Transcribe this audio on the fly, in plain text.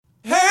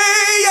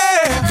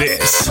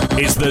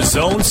is the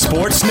Zone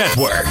Sports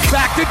Network.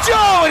 Back to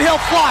Joe, and he'll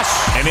flush.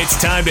 And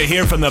it's time to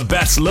hear from the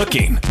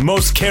best-looking,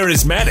 most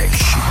charismatic,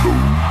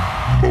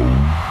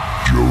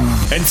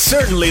 and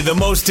certainly the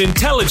most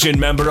intelligent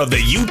member of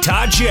the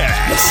Utah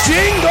Jazz.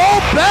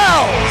 Jingle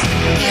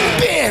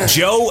bells.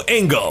 Joe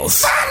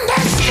Ingles.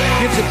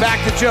 Gives it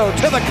back to Joe.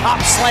 To the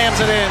cup, slams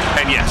it in.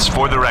 And yes,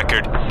 for the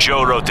record,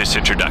 Joe wrote this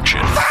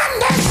introduction.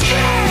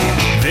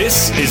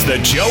 This is the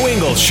Joe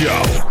Ingles Show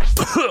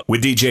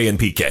with DJ and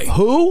PK.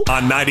 Who?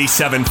 On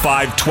 97.5,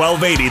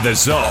 1280 The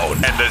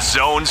Zone and the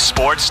Zone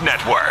Sports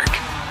Network.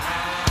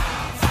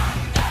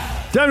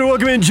 Time to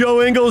welcome in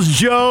Joe Ingles.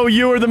 Joe,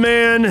 you are the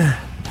man.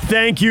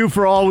 Thank you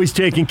for always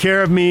taking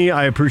care of me.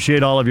 I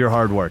appreciate all of your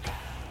hard work.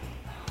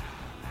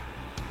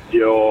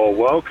 You're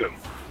welcome.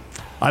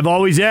 I've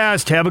always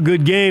asked, have a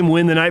good game,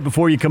 win the night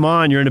before you come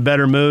on. You're in a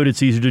better mood.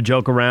 It's easier to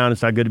joke around.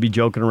 It's not good to be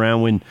joking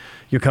around when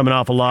you're coming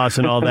off a loss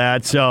and all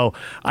that. So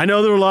I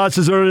know there were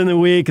losses earlier in the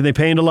week, and they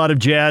pained a lot of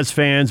Jazz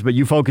fans, but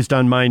you focused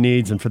on my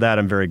needs, and for that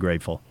I'm very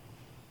grateful.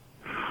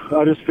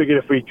 I just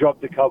figured if we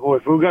dropped a couple,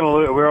 if we were going to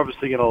lose, we're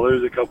obviously going to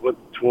lose a couple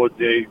towards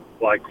the,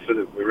 for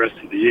the rest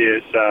of the year.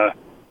 So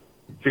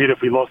figured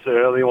if we lost the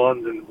early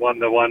ones and won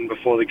the one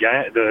before the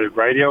game, the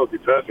radio, it would be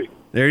perfect.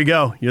 There you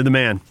go. You're the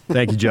man.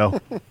 Thank you,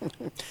 Joe.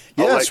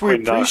 Yes, we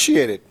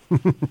appreciate it.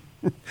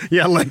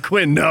 Yeah, let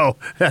Quinn know.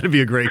 That'd be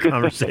a great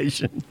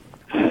conversation.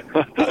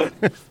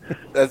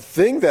 The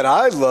thing that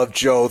I love,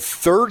 Joe,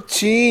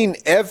 13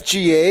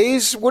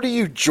 FGAs? What are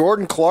you,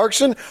 Jordan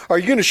Clarkson? Are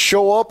you going to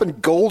show up in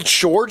gold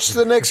shorts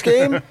the next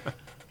game?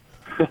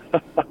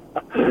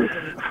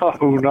 I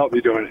will not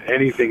be doing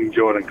anything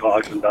Jordan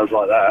Clarkson does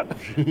like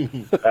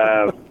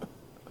that.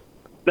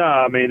 No,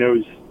 I mean, it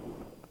was.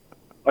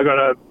 I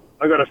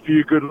got a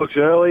few good looks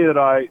early that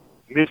I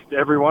missed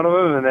every one of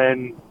them, and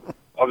then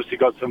obviously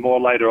got some more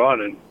later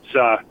on. And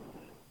so,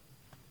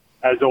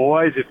 as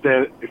always, if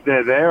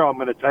they're there, I'm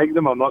going to take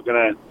them. I'm not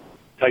going to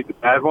take the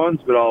bad ones,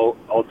 but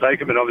I'll take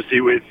them. And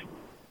obviously with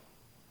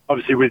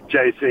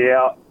JC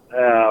out,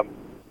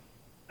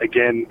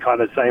 again, kind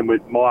of same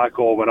with Mike,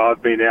 or when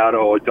I've been out,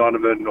 or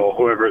Donovan, or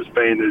whoever it's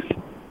been, there's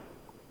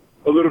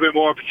a little bit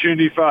more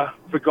opportunity for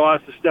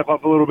guys to step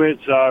up a little bit.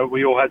 So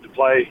we all had to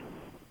play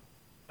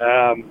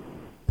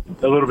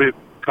a little bit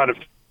kind of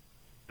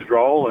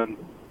role, and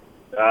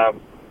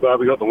glad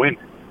we got the win.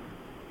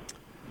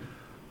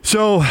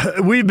 So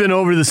we've been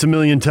over this a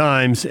million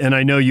times, and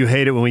I know you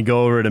hate it when we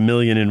go over it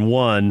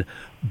 1,000,001,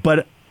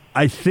 but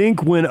I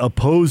think when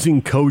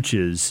opposing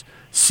coaches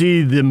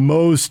see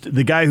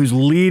the guy who's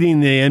leading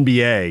the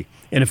NBA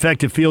in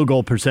effective field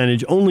goal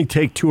percentage only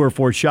take 2 or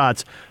 4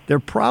 shots, they're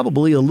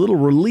probably a little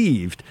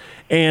relieved.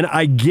 And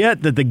I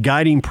get that the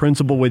guiding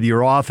principle with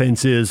your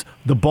offense is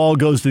the ball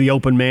goes to the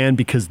open man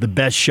because the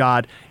best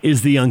shot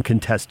is the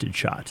uncontested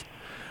shot.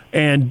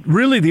 And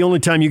really the only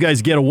time you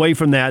guys get away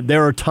from that,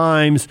 there are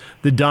times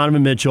that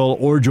Donovan Mitchell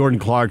or Jordan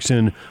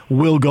Clarkson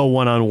will go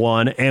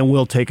one-on-one and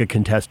will take a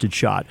contested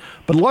shot.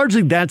 But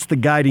largely that's the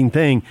guiding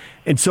thing.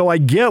 And so I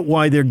get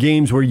why there are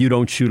games where you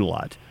don't shoot a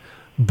lot.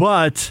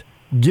 But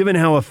given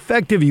how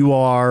effective you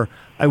are,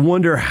 I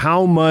wonder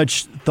how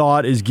much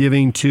thought is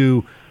giving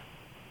to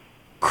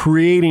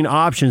creating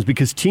options,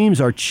 because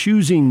teams are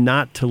choosing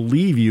not to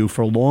leave you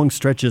for long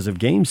stretches of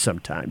games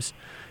sometimes.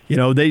 You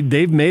know,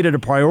 they've made it a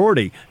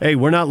priority. Hey,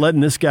 we're not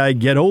letting this guy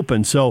get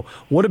open. So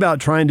what about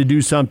trying to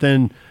do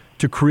something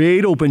to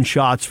create open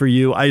shots for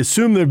you? I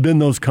assume there have been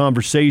those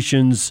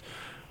conversations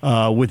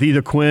with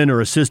either Quinn or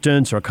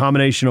assistants or a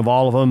combination of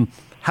all of them.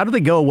 How do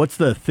they go? What's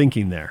the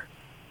thinking there?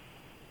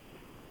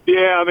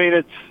 Yeah, I mean,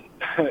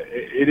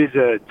 it is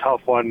a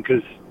tough one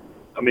because,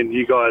 I mean,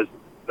 you guys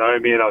know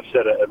me, and I've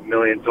said it a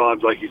million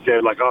times, like you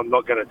said, like I'm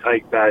not going to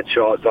take bad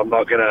shots. I'm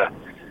not going to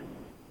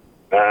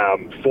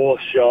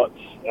force shots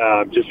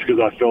just because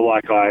I feel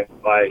like I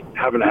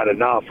haven't had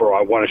enough, or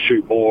I want to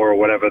shoot more, or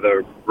whatever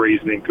the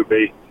reasoning could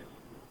be.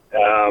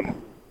 I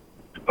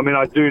mean,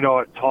 I do know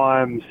at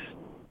times,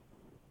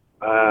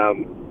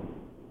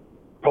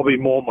 probably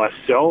more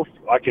myself,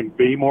 I can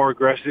be more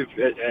aggressive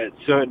at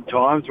certain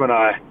times when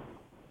I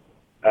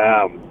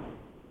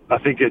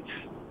think it's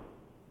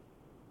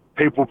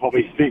people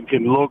probably think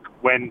and look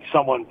when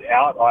someone's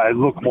out, I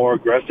look more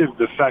aggressive.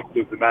 The fact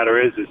of the matter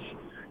is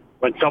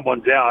when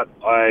someone's out,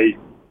 if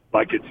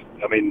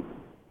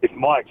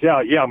Mike's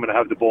out, yeah, I'm going to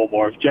have the ball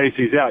more. If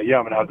JC's out, yeah,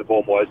 I'm going to have the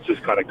ball more. It's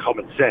just kind of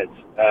common sense.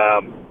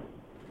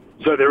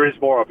 So there is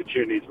more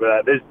opportunities for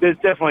that. There's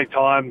definitely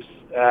times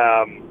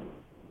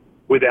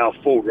with our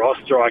full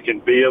roster I can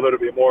be a little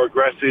bit more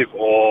aggressive,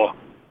 or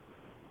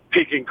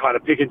pick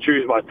and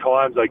choose my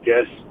times, I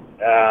guess.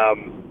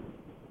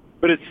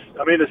 But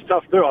it's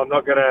tough too. I'm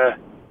not going to.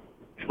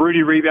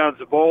 Rudy rebounds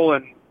the ball,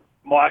 and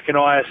Mike and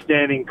I are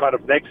standing kind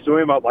of next to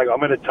him. I'm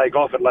going to take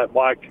off and let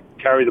Mike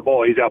carry the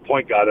ball. He's our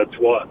point guard. That's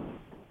what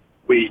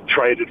we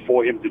traded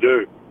for him to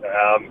do.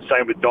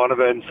 Same with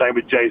Donovan. Same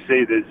with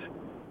JC. There's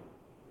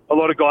a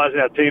lot of guys in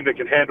our team that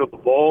can handle the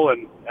ball,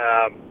 and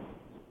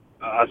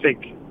I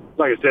think,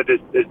 like I said,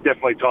 there's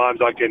definitely times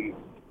I can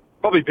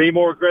probably be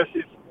more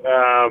aggressive.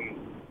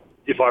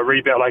 If I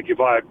rebound, if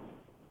I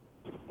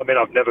I mean,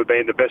 I've never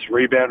been the best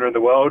rebounder in the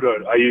world.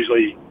 I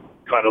usually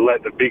kind of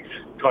let the bigs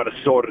kind of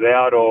sort it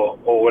out or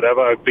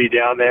whatever, be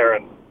down there,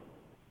 and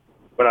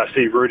when I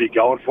see Rudy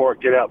going for it,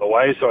 get out of the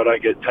way so I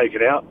don't get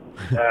taken out.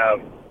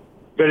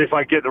 But if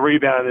I get the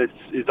rebound,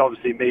 it's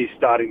obviously me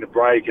starting the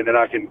break, and then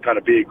I can kind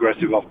of be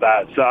aggressive off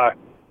that. So,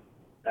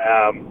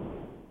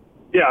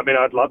 yeah, I mean,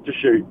 I'd love to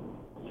shoot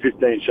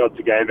 15 shots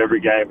a game every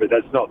game, but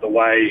that's not the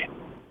way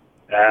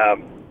our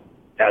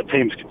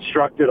team's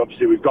constructed.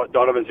 Obviously, we've got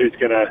Donovan who's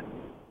going to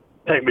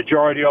take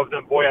majority of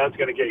them. Boyan's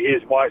going to get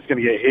his. Mike's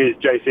going to get his.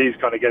 JC's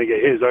kind of going to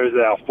get his. Those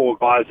are our four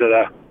guys that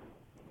are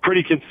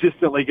pretty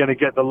consistently going to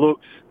get the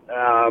looks,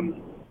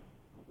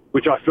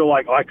 which I feel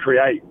like I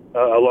create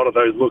a lot of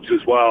those looks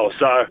as well.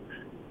 So,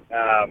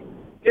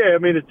 yeah, I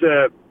mean, it's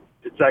that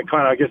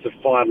kind of, I guess, a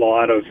fine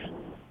line of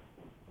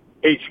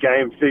each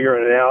game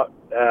figuring it out.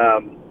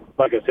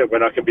 Like I said,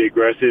 when I can be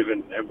aggressive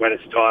and when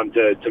it's time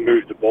to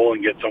move the ball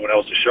and get someone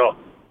else a shot.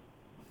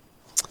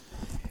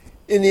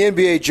 In the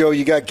NBA, Joe,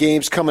 you got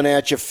games coming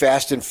at you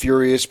fast and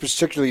furious,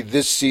 particularly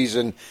this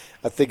season.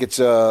 I think it's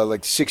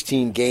like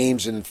 16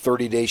 games in a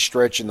 30-day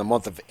stretch in the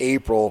month of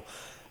April.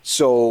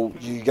 So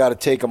you got to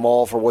take them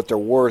all for what they're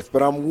worth.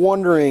 But I'm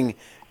wondering,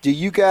 do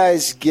you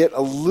guys get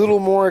a little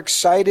more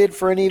excited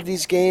for any of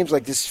these games?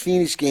 Like this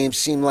Phoenix game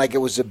seemed like it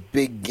was a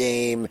big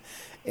game,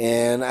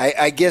 and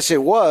I guess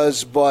it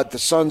was, but the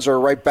Suns are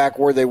right back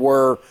where they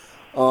were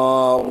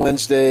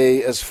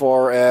Wednesday as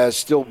far as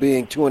still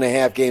being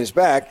 2.5 games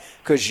back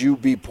because you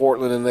beat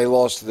Portland and they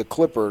lost to the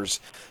Clippers.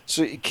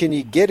 So can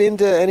you get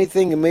into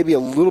anything and maybe a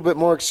little bit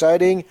more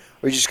exciting,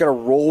 or you just got to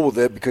roll with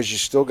it because you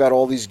still got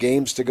all these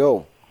games to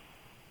go?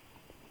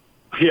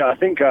 Yeah, I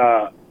think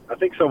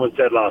someone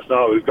said last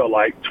night we've got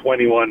like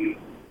 21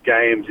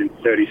 games in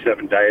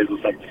 37 days or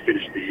something to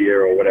finish the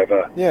year or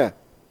whatever. Yeah.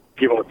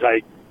 Give or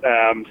take.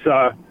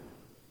 So,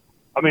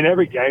 I mean,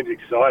 every game's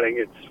exciting.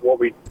 It's what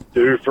we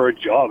do for a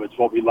job. It's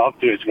what we love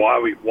to. It's why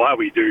we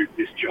do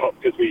this job,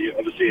 because we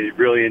obviously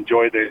really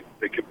enjoy the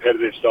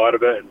competitive side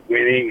of it and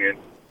winning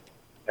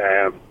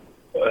and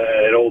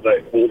all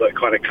that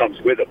kind of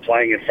comes with it,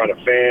 playing in front of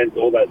fans,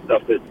 all that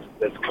stuff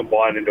that's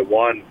combined into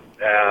one.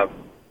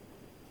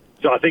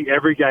 So I think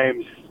every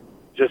game's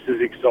just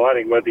as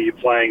exciting, whether you're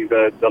playing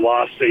the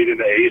last seed in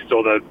the East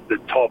or the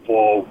top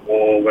or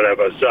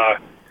whatever. So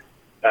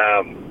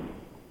I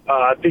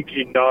think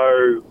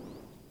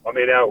I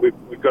mean,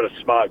 we've got a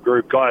smart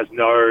group. Guys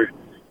know,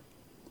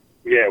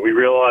 yeah, we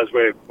realise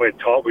we're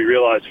top. We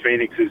realise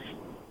Phoenix is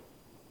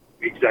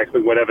exactly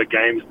whatever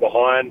game's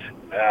behind.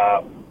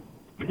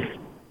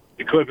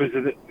 The Clippers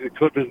and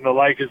the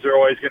Lakers are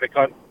always going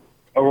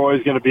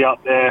to be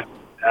up there.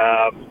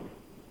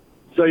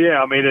 So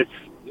yeah, I mean, I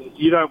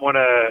don't want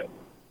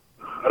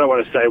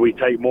to say we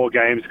take more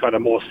games kind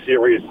of more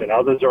serious than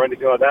others or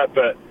anything like that,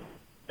 but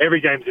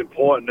every game's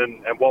important,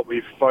 and what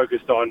we've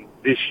focused on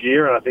this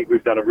year, and I think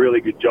we've done a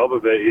really good job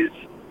of it,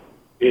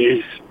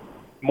 is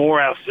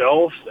more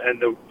ourselves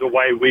and the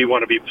way we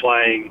want to be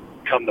playing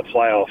come the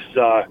playoffs.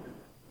 So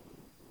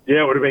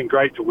yeah, it would have been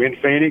great to win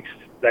Phoenix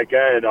that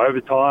game in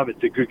overtime.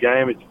 It's a good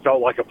game. It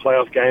felt like a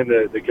playoff game,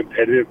 the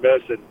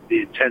competitiveness and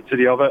the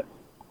intensity of it.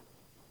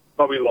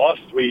 But we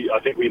lost. I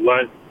think we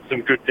learned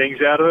some good things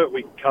out of it.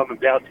 We come and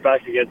bounce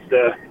back against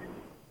a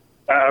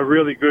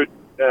really good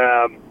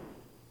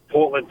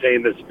Portland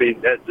team that's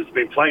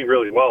been playing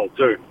really well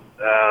too.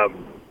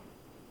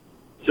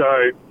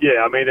 So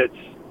yeah, I mean, it's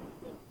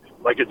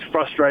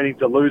frustrating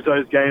to lose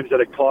those games that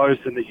are close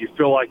and that you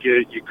feel like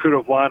you could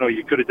have won or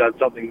you could have done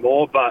something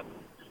more. But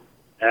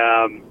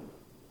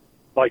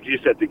like you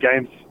said, the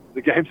games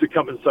are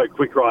coming so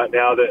quick right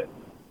now that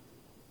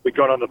we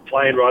got on the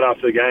plane right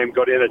after the game,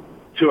 got in at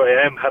 2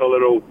 a.m., had a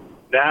little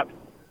nap,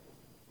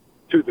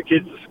 took the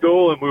kids to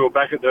school, and we were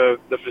back at the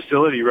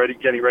facility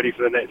getting ready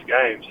for the next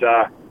game.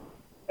 So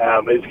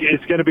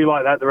it's going to be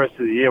like that the rest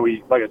of the year.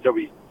 We play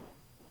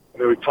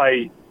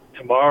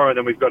tomorrow, and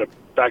then we've got a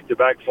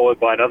back-to-back followed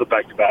by another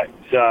back-to-back.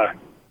 So,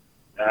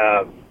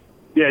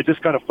 yeah,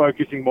 just kind of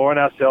focusing more on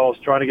ourselves,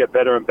 trying to get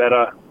better and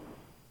better,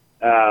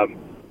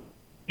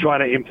 trying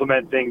to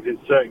implement things in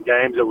certain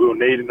games that we'll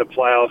need in the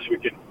playoffs. We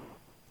can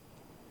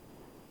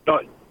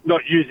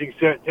not using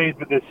certain teams,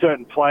 but there's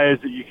certain players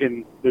that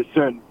there's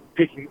certain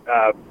pick and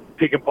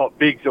pop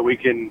bigs that we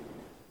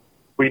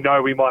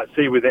know we might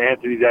see with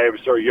Anthony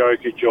Davis or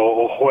Jokic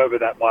or whoever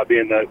that might be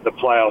in the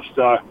playoffs.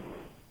 So,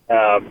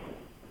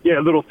 yeah,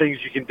 little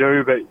things you can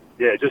do, but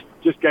yeah,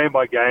 just game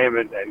by game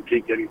and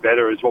keep getting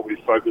better is what we've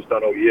focused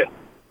on all year.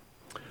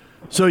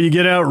 So you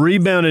get out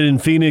rebounded in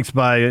Phoenix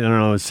by, I don't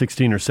know,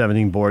 16 or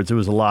 17 boards. It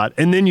was a lot.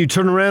 And then you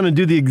turn around and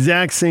do the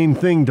exact same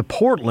thing to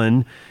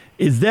Portland.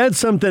 Is that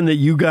something that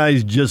you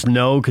guys just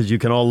know because you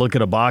can all look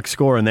at a box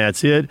score and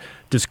that's it?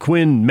 Does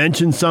Quinn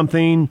mention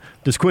something?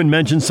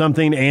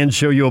 And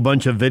show you a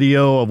bunch of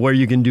video of where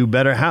you can do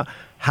better?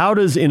 How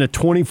does, in a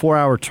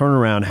 24-hour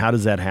turnaround, how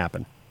does that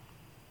happen?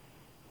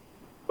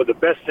 But the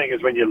best thing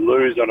is when you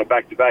lose on a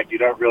back-to-back, you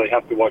don't really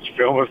have to watch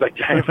film of that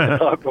game the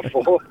night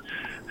before.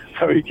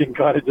 So you can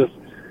kind of just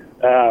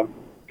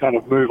kind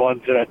of move on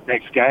to that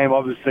next game.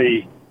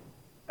 Obviously,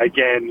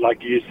 again,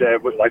 like you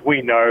said, like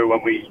we know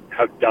when we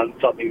have done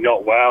something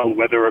not well,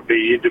 whether it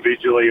be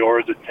individually or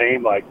as a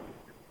team, like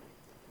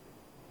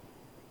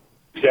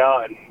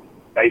out and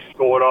they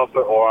scored off it,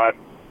 or I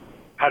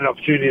had an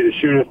opportunity to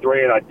shoot a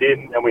three and I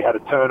didn't, and we had a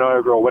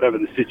turnover or whatever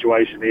the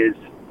situation is.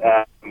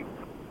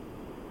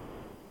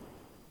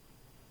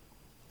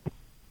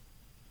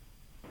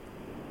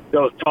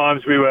 There was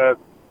times we were,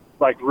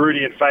 like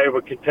Rudy and Faye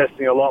were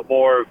contesting a lot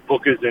more of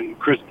Booker's and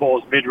Chris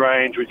Paul's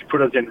mid-range, which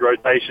put us in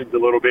rotations a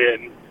little bit,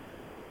 and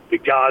the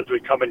guards were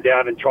coming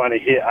down and trying to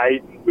hit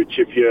 8, which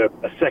if you're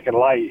a second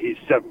late, he's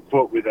 7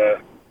 foot with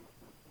a,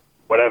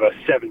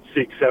 7'6",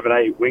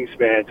 7'8"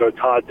 wingspan, so it's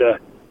hard to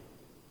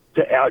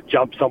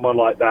out-jump someone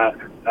like that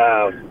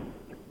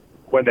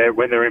when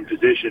they're in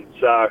position.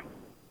 So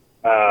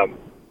I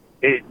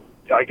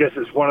guess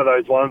it's one of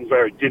those ones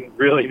where it didn't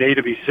really need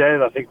to be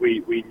said. I think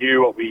we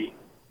knew what we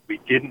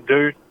didn't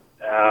do.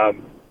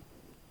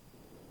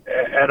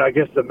 And I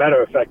guess the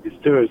matter of fact is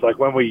too is like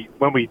when we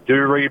do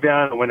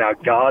rebound and when our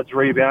guards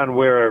rebound,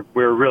 we're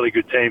a really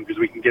good team because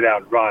we can get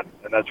out and run,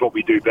 and that's what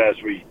we do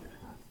best. We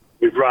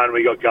run.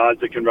 We got guards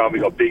that can run. We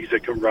got bigs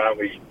that can run.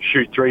 We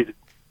shoot threes.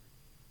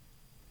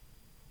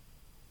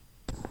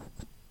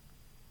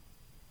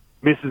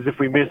 Misses if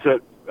we miss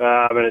it,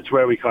 and it's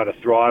where we kind of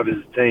thrive as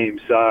a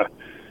team. So,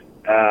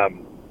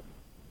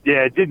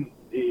 it didn't.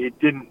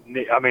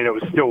 I mean, it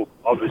was still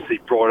obviously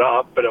brought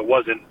up, but it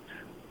wasn't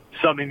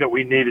something that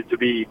we needed to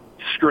be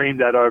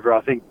screamed at over.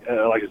 I think,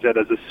 like I said,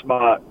 as a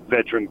smart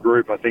veteran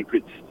group, I think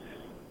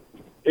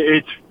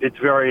it's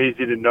very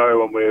easy to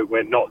know when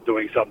we're not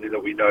doing something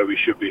that we know we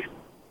should be.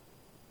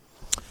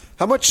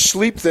 How much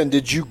sleep then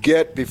did you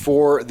get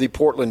before the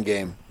Portland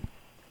game?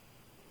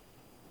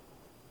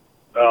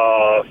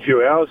 A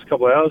few hours, a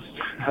couple of hours.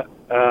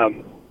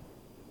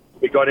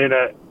 We got in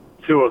at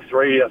 2 or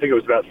 3. I think it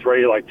was about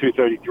 3, like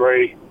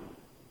 2:33.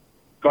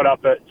 Got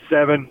up at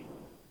 7.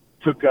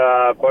 Took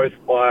both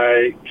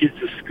my kids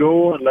to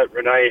school and let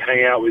Renee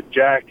hang out with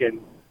Jack. And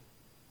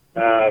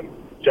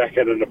Jack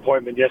had an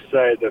appointment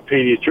yesterday at the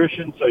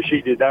pediatrician, so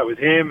she did that with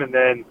him. And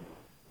then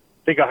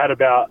I think I had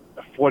about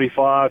a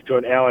 45 to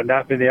an hour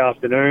nap in the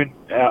afternoon.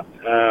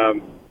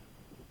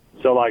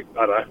 So like,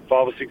 I don't know,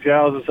 5 or 6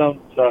 hours or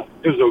something. So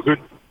it was all good.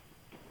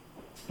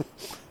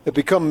 It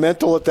become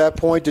mental at that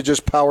point to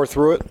just power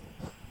through it?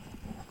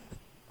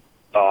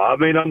 I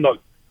mean, I'm not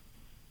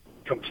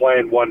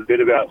complaining one bit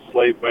about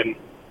sleep when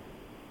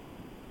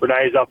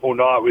Renee's up all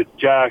night with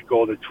Jack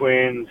or the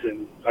twins,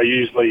 and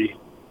she's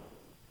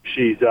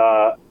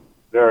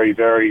very,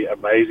 very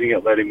amazing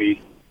at letting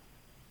me,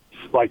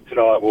 like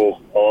tonight,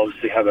 I'll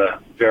obviously have a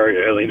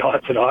very early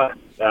night tonight.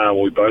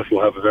 We both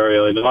will have a very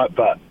early night,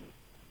 but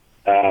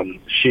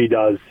she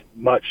does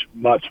much,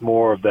 much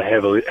more of the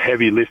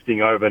heavy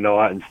lifting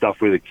overnight and stuff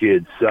with the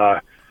kids. So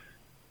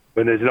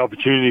when there's an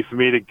opportunity for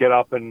me to get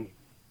up and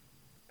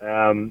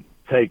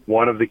take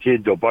one of the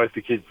kids or both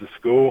the kids to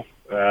school,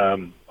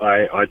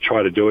 I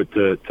try to do it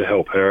to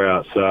help her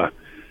out. So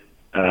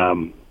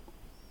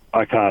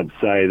I can't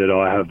say that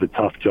I have the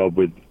tough job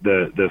with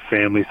the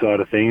family side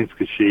of things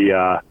because she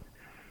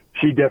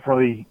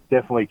definitely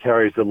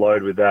carries the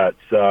load with that.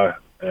 So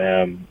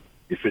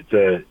if it's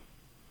a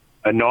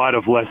night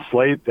of less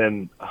sleep,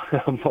 then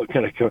I'm not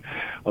going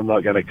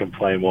to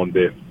complain one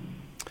bit.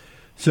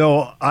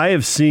 So I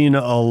have seen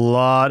a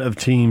lot of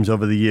teams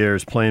over the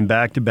years playing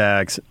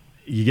back-to-backs.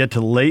 You get to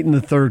late in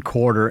the third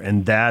quarter,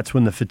 and that's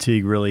when the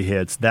fatigue really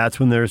hits. That's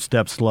when they're a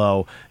step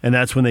slow, and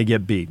that's when they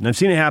get beat. And I've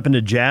seen it happen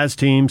to Jazz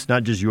teams,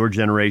 not just your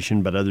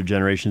generation, but other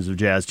generations of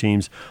Jazz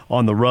teams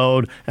on the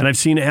road. And I've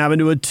seen it happen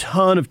to a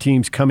ton of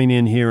teams coming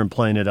in here and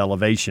playing at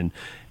elevation.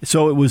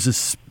 So it was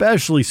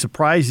especially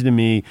surprising to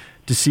me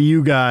to see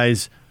you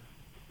guys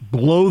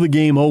blow the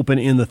game open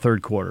in the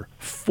third quarter,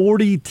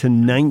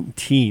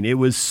 40-19. It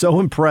was so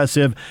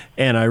impressive,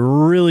 and I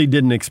really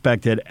didn't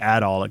expect it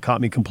at all. It caught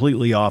me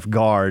completely off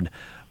guard.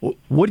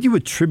 What do you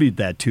attribute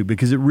that to?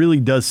 Because it really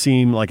does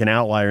seem like an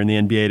outlier in the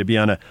NBA to be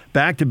on a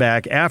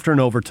back-to-back after an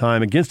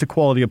overtime against a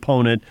quality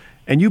opponent,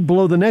 and you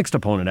blow the next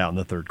opponent out in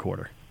the third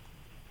quarter.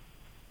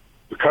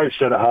 The coach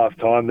said at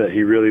halftime that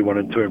he really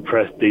wanted to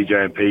impress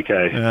DJ and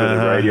PK for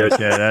the radio.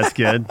 Yeah, that's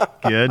good.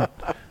 Good.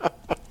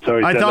 So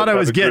I thought I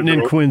was getting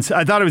in Quinn's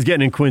head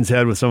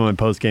with some of my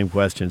post-game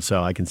questions,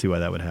 so I can see why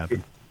that would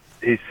happen.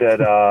 He said,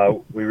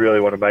 "We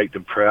really want to make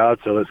them proud,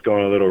 so let's go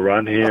on a little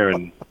run here."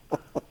 And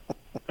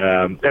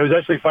it was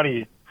actually funny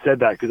you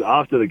said that because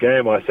after the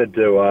game, I said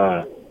to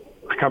I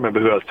can't remember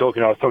who I was talking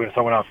to. I was talking to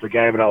someone after the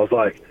game, and I was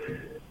like,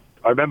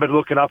 I remember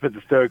looking up at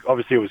the third.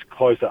 Obviously, it was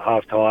close at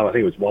halftime. I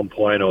think it was 1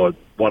 point or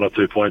 1 or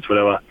 2 points,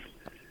 whatever.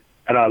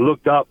 And I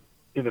looked up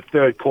in the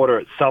third quarter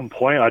at some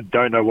point. I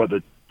don't know what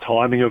the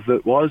timing of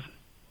it was.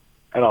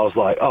 And I was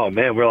like, oh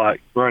man, we're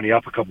only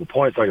up a couple of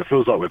points. Like it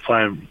feels like we're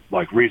playing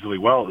like reasonably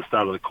well at the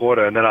start of the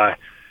quarter. And then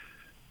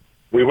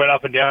we went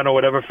up and down or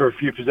whatever for a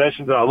few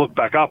possessions, and I looked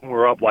back up and we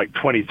were up like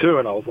 22,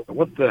 and I was like,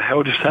 what the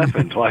hell just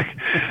happened? Like,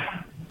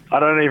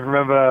 I don't even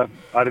remember.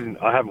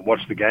 I haven't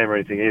watched the game or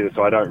anything either,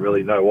 so I don't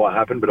really know what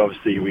happened. But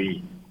obviously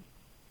we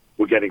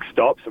were getting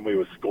stops and we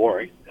were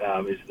scoring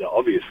is the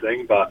obvious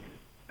thing. But,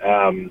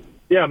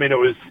 yeah, I mean,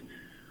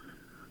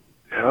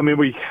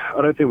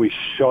 I don't think we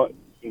shot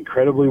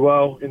incredibly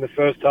well in the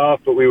first half,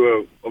 but we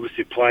were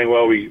obviously playing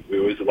well.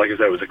 Like I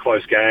said, it was a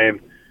close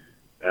game.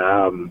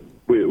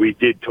 We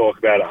did talk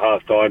about at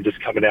halftime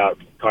just coming out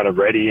kind of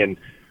ready, and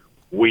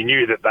we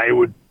knew that they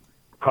would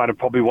kind of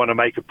probably want to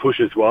make a push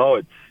as well.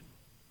 It's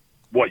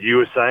what you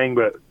were saying,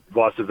 but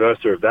vice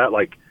versa of that.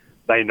 Like,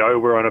 they know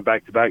we're on a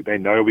back-to-back. They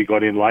know we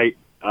got in late,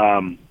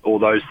 all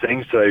those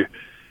things. So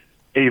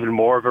even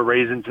more of a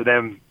reason to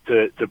them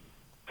to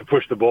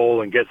push the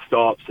ball and get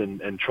stops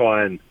and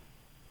try and,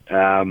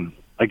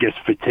 I guess,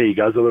 fatigue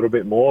us a little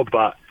bit more.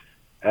 But,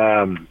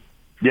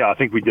 yeah, I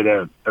think we did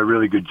a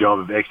really good job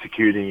of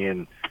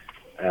executing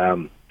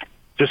and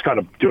just kind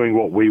of doing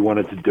what we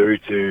wanted to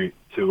do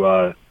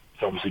to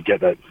obviously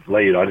get that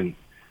lead. I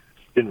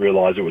didn't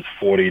realise it was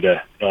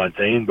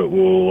 40-19, but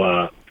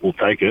we'll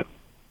take it.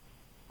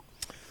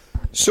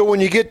 So when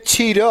you get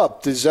teed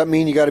up, does that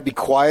mean you got to be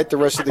quiet the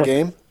rest of the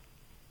game?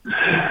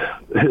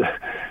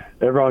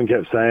 Everyone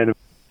kept saying,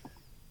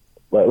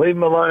 like, leave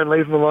him alone.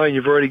 Now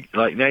you've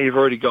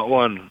already got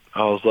one.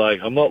 I was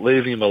like, I'm not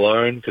leaving him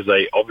alone, because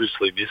they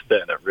obviously missed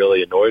it, and it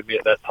really annoyed me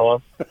at that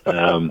time.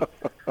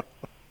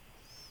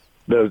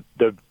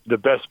 The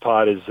best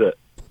part is that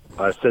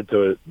I said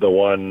to the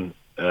one,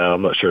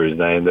 I'm not sure his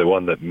name, the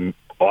one that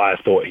I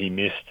thought he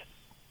missed,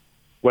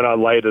 when I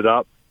laid it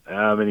up,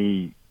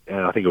 and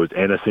I think it was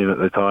Ennis in at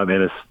the time.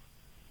 Ennis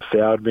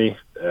fouled me,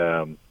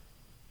 and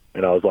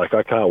I was like,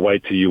 I can't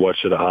wait till you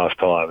watch it at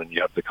halftime, and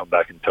you have to come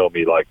back and tell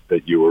me like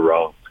that you were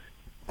wrong.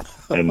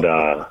 And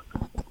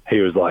he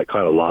was like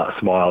kind of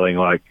smiling,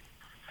 like,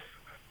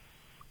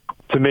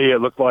 to me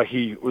it looked like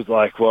he was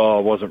like, well, I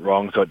wasn't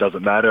wrong, so it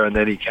doesn't matter. And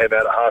then he came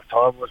out at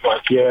halftime and was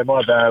like, yeah,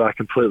 my bad, I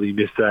completely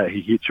missed that. He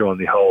hit you on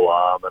the whole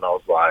arm. And I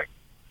was like,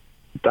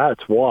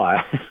 that's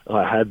why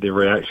I had the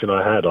reaction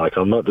I had. Like,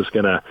 I'm not just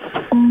going to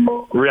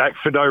react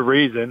for no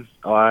reason.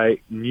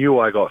 I knew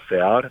I got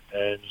fouled,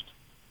 and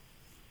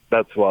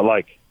that's why,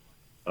 like,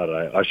 I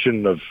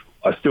don't know,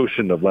 I still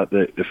shouldn't have let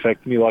it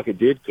affect me like it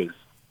did, because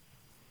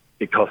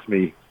it cost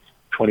me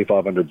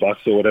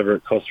 $2,500 or whatever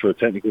it costs for a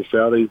technical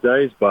foul these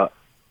days. But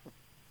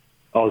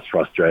I was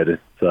frustrated.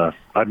 So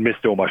I'd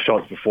missed all my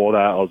shots before that.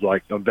 I was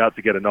like, I'm about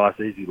to get a nice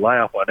easy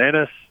layup on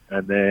Ennis,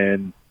 and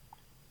then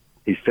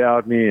he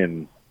fouled me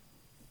and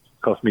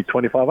cost me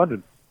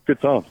 $2,500.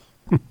 Good times.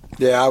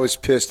 Yeah, I was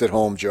pissed at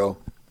home, Joe.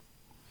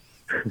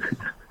 I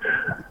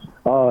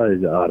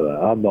don't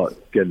know. I'm not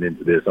getting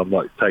into this. I'm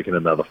not taking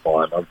another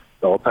fine.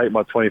 I'll take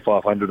my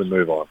 $2,500 and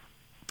move on.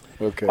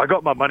 Okay. I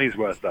got my money's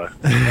worth, though.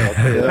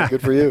 Yeah,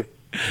 good for you.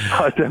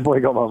 I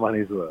definitely got my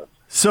money's worth.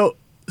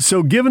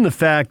 So given the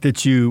fact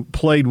that you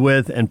played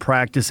with and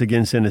practiced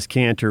against Ennis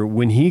Cantor,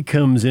 when he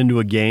comes into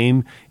a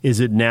game, is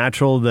it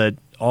natural that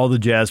all the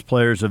Jazz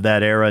players of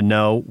that era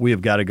know we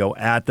have got to go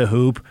at the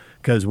hoop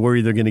because we're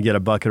either going to get a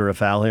bucket or a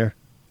foul here?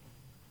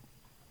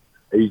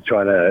 Are you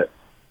trying to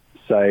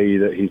say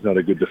that he's not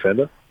a good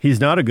defender? He's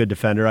not a good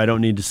defender. I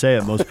don't need to say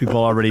it. Most people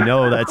already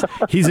know that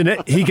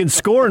he can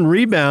score and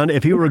rebound.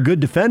 If he were a good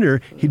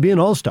defender, he'd be an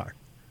all-star.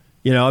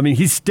 You know, I mean,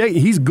 he's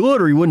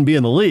good or he wouldn't be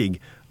in the league.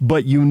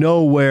 But you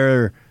know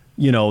where,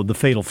 the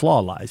fatal flaw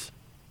lies.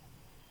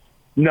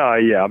 No,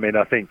 yeah. I mean,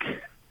 I think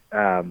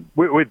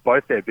with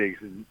both their bigs,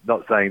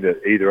 not saying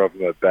that either of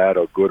them are bad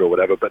or good or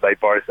whatever, but they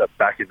both are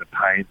back in the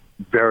paint,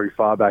 very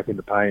far back in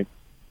the paint.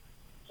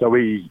 So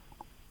we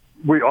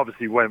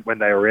obviously, when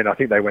they were in, I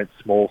think they went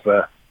small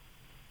for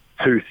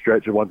two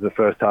stretches, one in the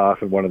first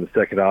half and one in the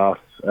second half,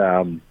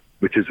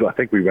 which is, I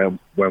think, when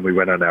we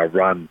went on our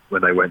run,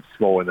 when they went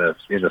small in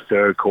the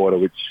third quarter,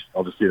 which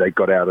obviously they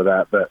got out of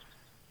that. But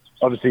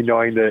obviously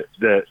knowing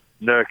that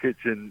Nurkic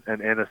and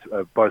Ennis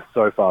are both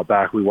so far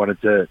back, we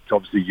wanted to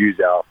obviously use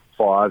our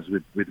fives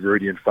with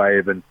Rudy and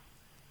Fave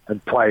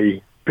and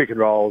play pick and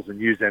rolls and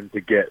use them to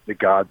get the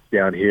guards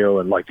downhill.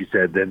 And like you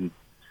said, then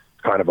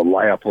kind of a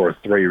layup or a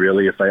three,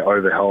 really, if they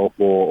overhelp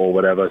or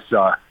whatever.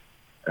 So,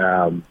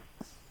 I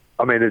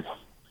mean,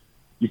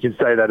 you can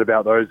say that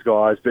about those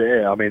guys, but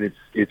yeah, I mean,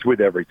 it's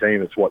with every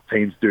team. It's what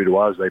teams do to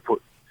us. They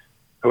put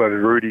whoever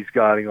Rudy's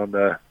guarding on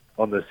the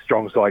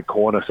strong side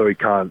corner so he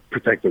can't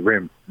protect the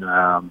rim.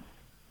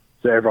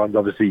 So everyone's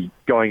obviously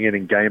going in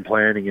and game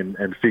planning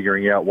and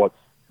figuring out what's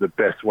the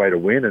best way to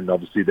win. And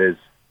obviously there's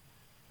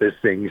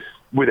things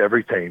with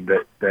every team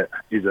that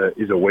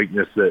is a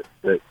weakness that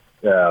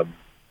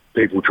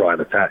people try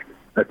and attack.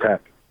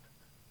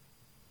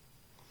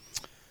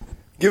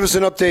 Give us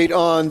an update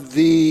on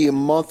the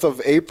month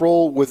of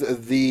April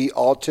with the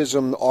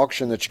autism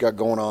auction that you got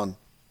going on.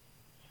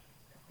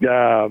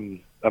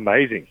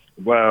 Amazing.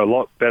 Well, a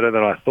lot better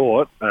than I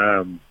thought.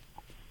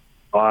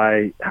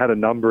 I had a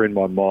number in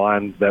my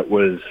mind that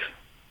was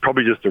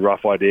probably just a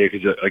rough idea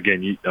because,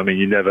 again, you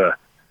never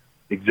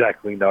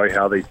exactly know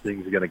how these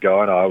things are going to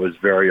go, and I was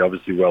very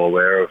obviously well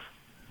aware of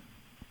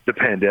the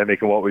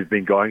pandemic and what we've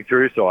been going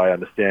through, so I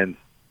understand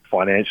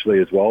financially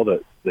as well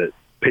that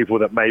people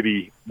that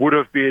maybe would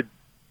have bid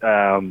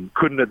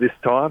couldn't at this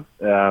time.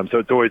 So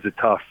it's always a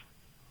tough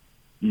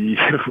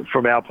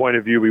from our point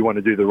of view, we want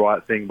to do the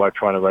right thing by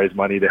trying to raise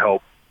money to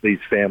help these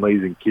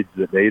families and kids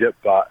that need it.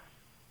 But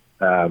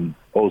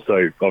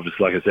also, obviously,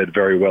 like I said,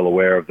 very well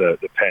aware of the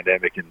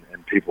pandemic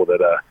and people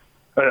that are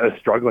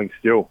struggling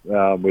still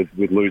with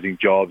losing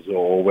jobs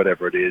or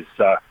whatever it is.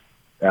 So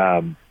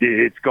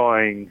it's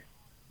going.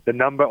 The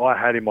number I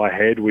had in my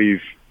head,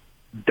 we've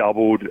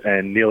doubled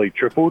and nearly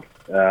tripled.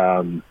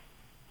 So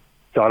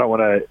I don't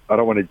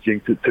want to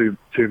jinx it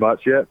too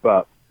much yet,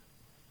 but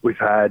we've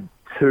had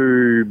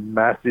 2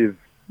 massive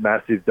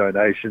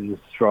donations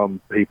from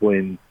people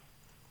in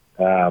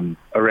in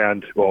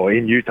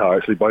Utah,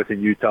 actually, both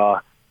in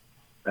Utah,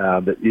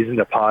 that isn't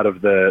a part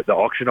of the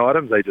auction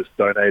items. They just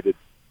donated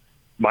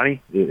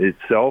money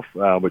itself,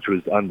 which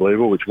was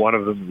unbelievable, which one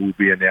of them will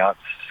be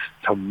announced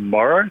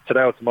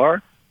today or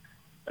tomorrow.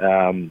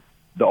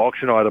 The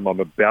auction item I'm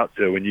about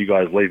to, when you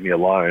guys leave me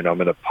alone, I'm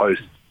going to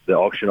post the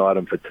auction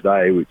item for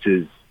today, which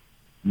is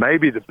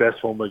maybe the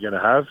best one we're going to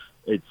have.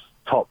 It's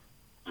top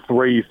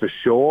 3 for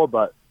sure,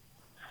 but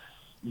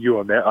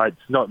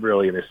it's not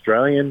really an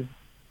Australian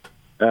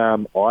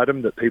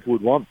item that people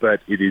would want,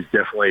 but it is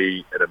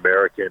definitely an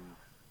American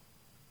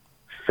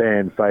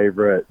fan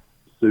favorite,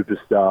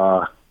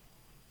 superstar.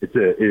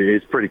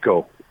 It's pretty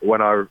cool.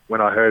 When I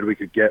heard we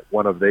could get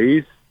one of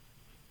these,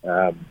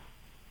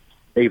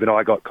 even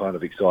I got kind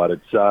of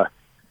excited. So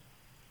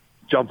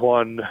jump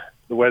on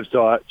the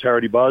website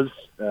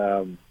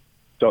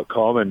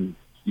CharityBuzz.com and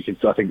you can,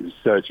 I think,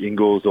 search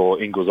Ingles or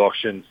Ingles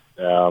Auction.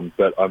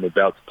 But I'm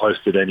about to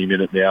post it any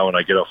minute now when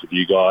I get off with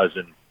you guys,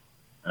 and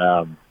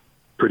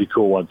pretty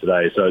cool one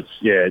today. So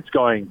it's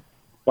going,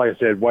 like I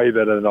said, way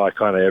better than I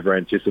kind of ever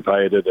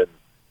anticipated,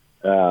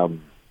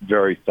 and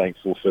very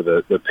thankful for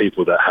the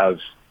people that have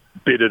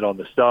bidded on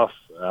the stuff.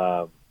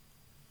 I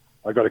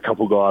got a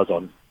couple guys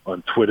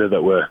on Twitter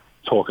that were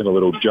talking a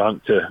little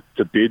junk to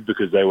bid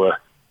because they were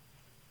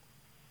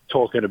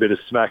talking a bit of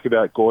smack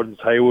about Gordon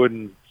Hayward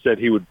and said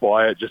he would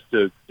buy it just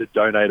to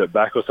donate it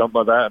back or something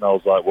like that. And I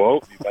was like,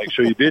 well, you make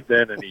sure you bid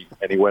then. And he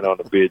went on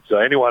to bid. So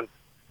anyone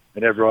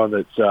and everyone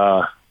that's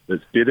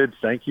bidded,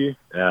 thank you.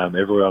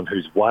 Everyone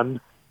who's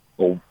won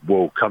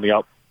will coming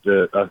up.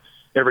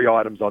 Every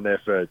item's on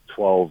there for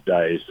 12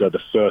 days. So the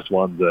first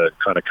ones are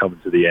kind of coming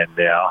to the end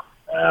now.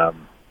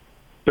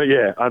 But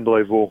yeah,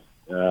 unbelievable.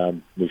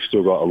 We've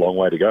still got a long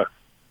way to go.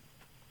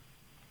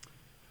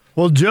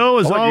 Well, Joe,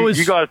 as always...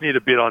 You guys need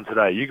to bid on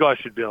today. You guys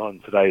should bid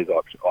on today's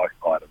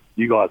item.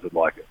 You guys would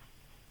like it.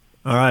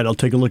 All right, I'll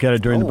take a look at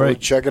it during the break.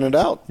 We're checking it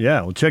out.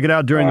 Yeah, we'll check it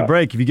out during the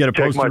break if you get it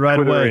posted right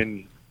Twitter away.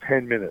 In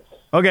 10 minutes.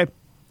 Okay,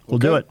 we'll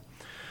do it.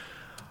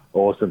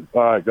 Awesome.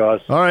 All right, guys.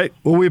 All right.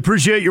 Well, we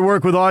appreciate your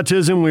work with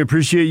autism. We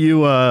appreciate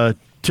you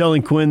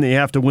telling Quinn that you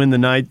have to win the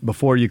night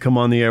before you come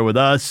on the air with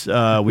us.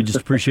 We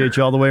just appreciate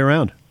you all the way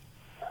around.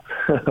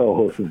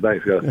 Awesome.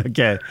 Thanks, guys.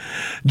 Okay.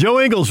 Joe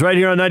Ingles right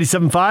here on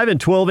 97.5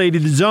 and 1280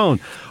 The Zone.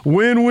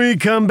 When we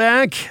come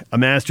back, a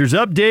Masters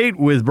update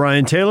with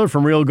Brian Taylor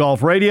from Real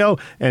Golf Radio,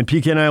 and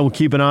PK and I will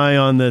keep an eye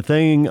on the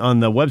thing on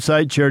the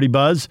website, Charity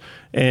Buzz,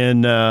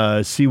 and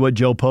see what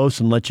Joe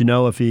posts and let you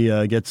know if he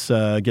gets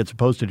it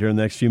posted here in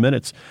the next few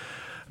minutes.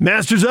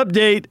 Masters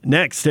update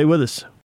next. Stay with us.